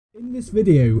In this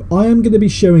video, I am going to be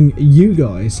showing you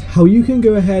guys how you can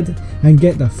go ahead and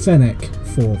get the Fennec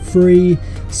for free.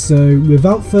 So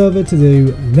without further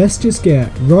ado, let's just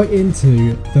get right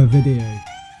into the video.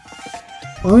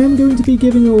 I am going to be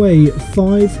giving away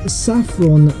 5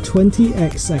 Saffron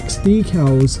 20XX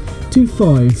decals to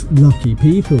 5 lucky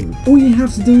people. All you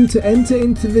have to do to enter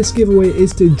into this giveaway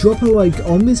is to drop a like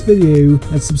on this video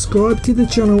and subscribe to the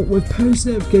channel with post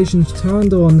notifications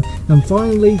turned on, and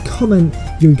finally comment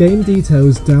your game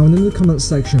details down in the comment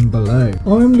section below.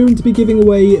 I am going to be giving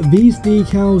away these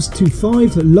decals to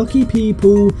 5 lucky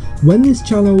people when this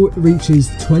channel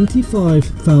reaches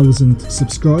 25,000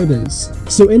 subscribers.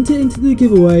 So enter into the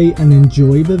giveaway and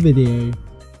enjoy the video.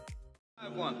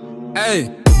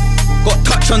 Hey, got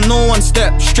touch on no one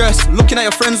step, stress, looking at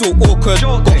your friends all awkward,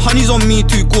 got honeys on me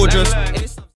too gorgeous.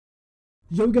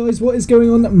 Yo guys, what is going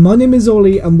on? My name is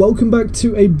Ollie and welcome back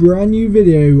to a brand new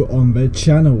video on the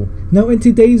channel. Now in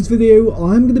today's video,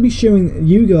 I'm going to be showing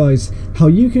you guys how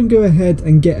you can go ahead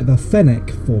and get the Fennec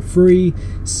for free.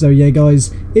 So yeah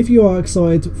guys, if you are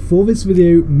excited for this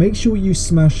video, make sure you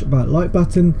smash that like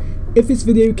button. If this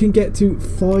video can get to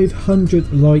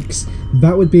 500 likes,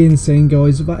 that would be insane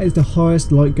guys. That is the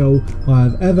highest like goal I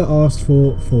have ever asked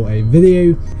for a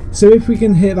video. So if we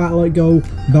can hit that like goal,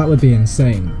 that would be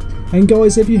insane. And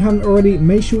guys, if you haven't already,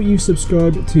 make sure you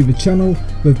subscribe to the channel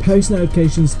with post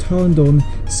notifications turned on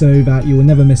so that you will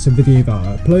never miss a video that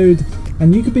I upload.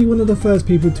 And you could be one of the first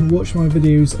people to watch my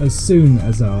videos as soon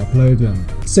as I upload them.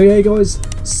 So yeah guys,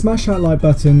 smash that like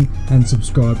button and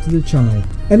subscribe to the channel.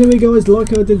 Anyway guys,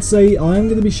 like I did say, I am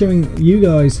going to be showing you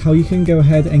guys how you can go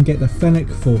ahead and get the Fennec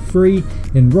for free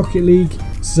in Rocket League.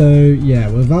 So yeah,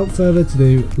 without further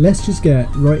ado, let's just get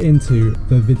right into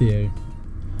the video.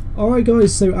 Alright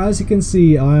guys, so as you can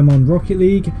see, I am on Rocket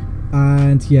League,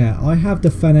 and yeah, I have the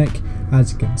Fennec.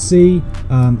 As you can see,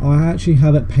 I actually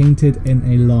have it painted in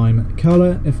a lime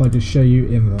colour, if I just show you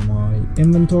in my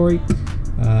inventory.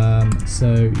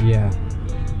 So yeah,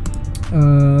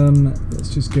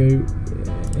 let's just go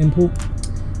import.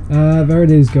 There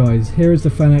it is guys, here is the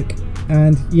Fennec,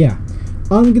 and yeah,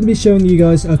 I'm going to be showing you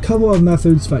guys a couple of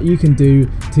methods that you can do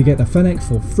to get the Fennec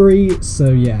for free.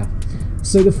 So yeah,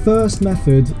 so the first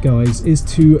method guys is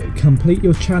to complete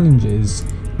your challenges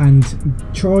and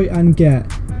try and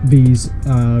get these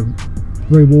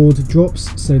reward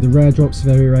drops, so the rare drops,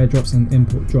 very rare drops and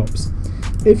import drops.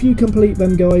 If you complete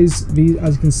them guys, these,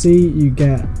 as you can see, you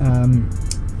get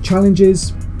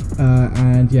challenges,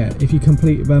 and yeah, if you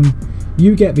complete them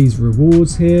you get these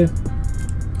rewards here,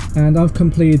 and I've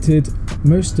completed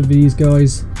most of these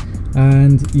guys.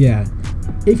 And yeah,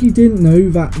 if you didn't know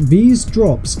that these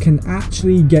drops can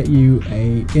actually get you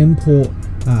a import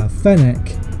Fennec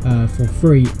for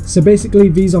free. So basically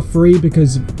these are free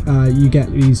because you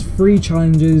get these free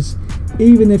challenges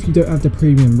even if you don't have the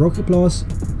premium Rocket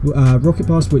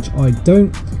Pass, which I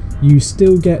don't. You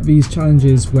still get these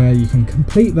challenges where you can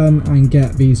complete them and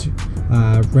get these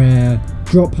rare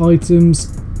drop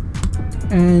items.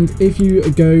 And if you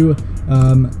go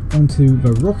onto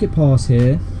the Rocket Pass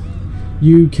here,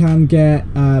 you can get,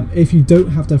 if you don't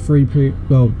have the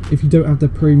if you don't have the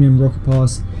premium Rocket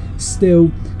Pass,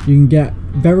 still you can get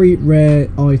very rare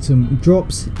item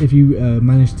drops if you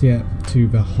manage to get to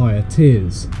the higher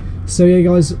tiers. So yeah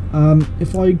guys,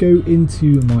 if I go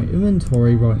into my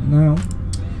inventory right now,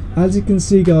 as you can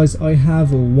see guys, I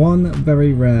have one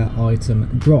very rare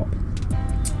item drop,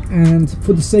 and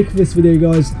for the sake of this video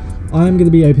guys, I am going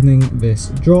to be opening this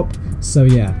drop. So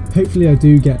yeah, hopefully I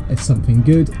do get something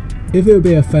good. If it would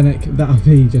be a Fennec, that would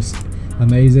be just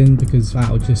amazing, because that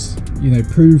will just, you know,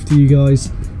 prove to you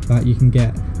guys that you can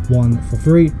get one for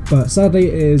free. But sadly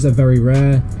it is a very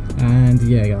rare, and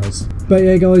yeah guys. But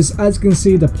yeah guys, as you can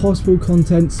see, the possible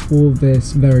contents for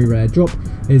this very rare drop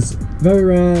is very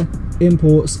rare,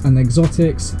 imports and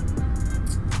exotics.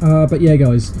 But yeah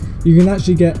guys, you can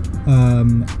actually get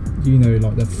you know,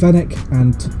 like the Fennec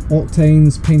and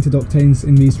octanes, painted octanes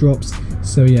in these drops.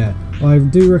 So yeah, I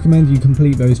do recommend you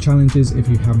complete those challenges if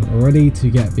you haven't already to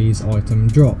get these item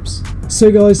drops.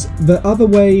 So guys, the other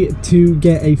way to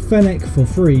get a Fennec for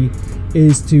free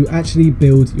is to actually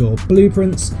build your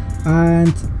blueprints,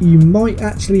 and you might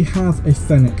actually have a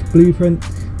Fennec blueprint.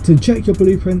 To check your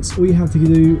blueprints, all you have to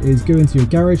do is go into your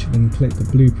garage and click the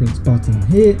blueprints button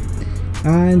here.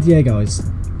 And yeah guys,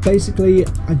 basically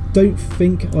I don't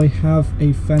think I have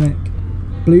a Fennec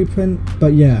blueprint,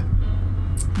 but yeah,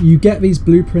 you get these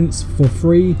blueprints for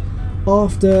free.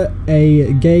 After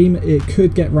a game it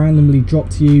could get randomly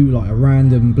dropped to you, like a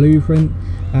random blueprint,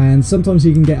 and sometimes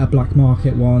you can get a black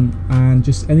market one and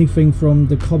just anything from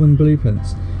the common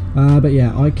blueprints. But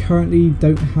yeah, I currently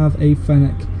don't have a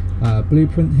Fennec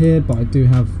blueprint here, but I do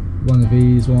have one of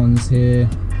these ones here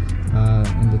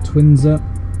and the Twinser.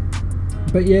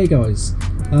 But yeah guys,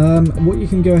 what you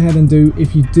can go ahead and do,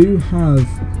 if you do have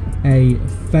a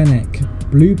Fennec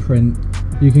blueprint,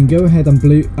 you can go ahead and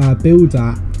build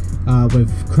that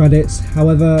with credits.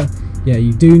 However, yeah,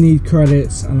 you do need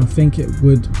credits, and I think it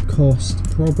would cost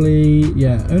probably,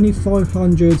 yeah, only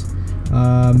 500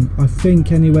 I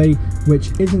think anyway,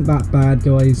 which isn't that bad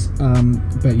guys.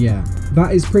 But yeah,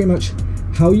 that is pretty much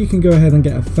how you can go ahead and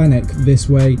get a Fennec this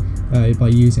way, by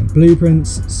using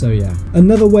blueprints. So yeah,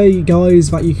 another way guys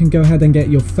that you can go ahead and get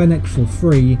your Fennec for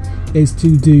free is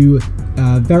to do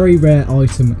very rare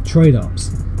item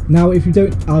trade-ups. Now if you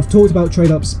don't, I've talked about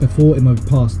trade-ups before in my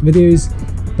past videos,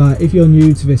 but if you're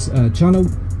new to this channel,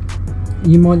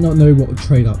 you might not know what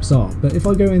trade-ups are. But if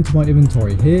I go into my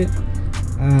inventory here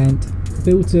and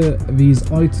filter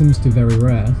these items to very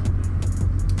rare,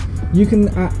 you can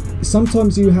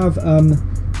sometimes you have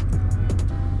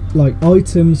like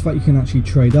items that you can actually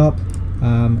trade up.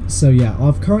 So yeah,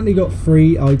 I've currently got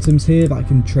 3 items here that I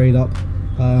can trade up,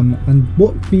 and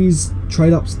what these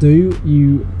trade ups do,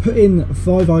 you put in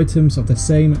 5 items of the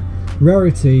same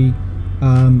rarity.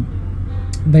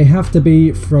 They have to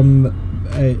be from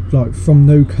from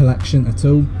no collection at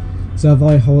all. So if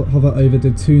I hover over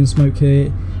the Toon Smoke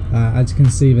here, as you can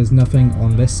see there's nothing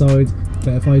on this side,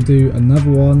 but if I do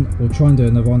another one, or try and do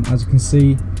another one, as you can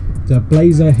see the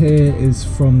Blazer here is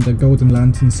from the Golden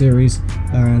Lantern series,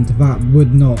 and that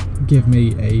would not give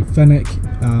me a Fennec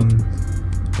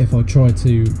if I try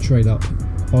to trade up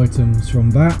items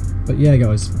from that. But yeah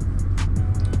guys,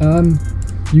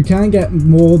 you can get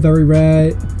more very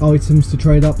rare items to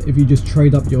trade up if you just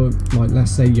trade up your, like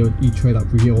let's say you trade up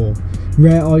your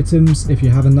rare items if you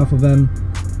have enough of them.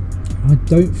 I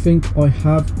don't think I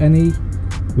have any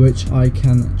which I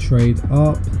can trade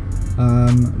up,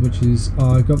 which is,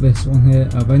 I've got this one here,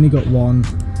 I've only got 1.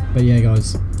 But yeah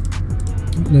guys,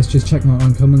 let's just check my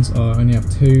uncommons. I only have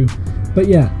 2. But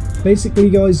yeah, basically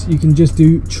guys, you can just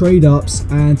do trade ups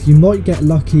and you might get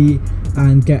lucky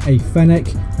and get a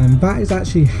Fennec, and that is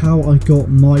actually how I got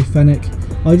my Fennec.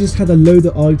 I just had a load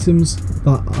of items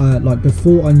that like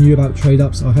before I knew about trade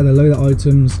ups, I had a load of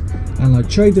items and I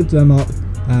traded them up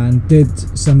and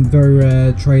did some very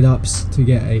rare trade ups to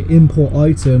get a import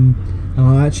item, and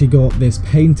I actually got this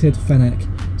painted Fennec.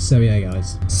 So yeah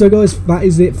guys, that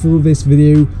is it for this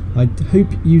video. I hope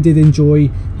you did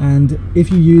enjoy, and if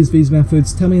you use these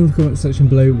methods, tell me in the comment section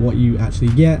below what you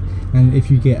actually get and if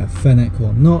you get a Fennec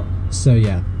or not. So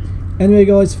yeah, anyway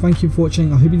guys, thank you for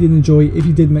watching. I hope you did enjoy. If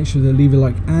you did, make sure to leave a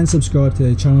like and subscribe to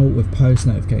the channel with post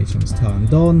notifications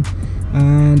turned on.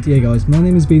 And yeah guys, my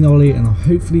name has been Ollie, and I'll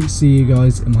hopefully see you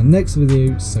guys in my next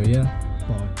video. So yeah.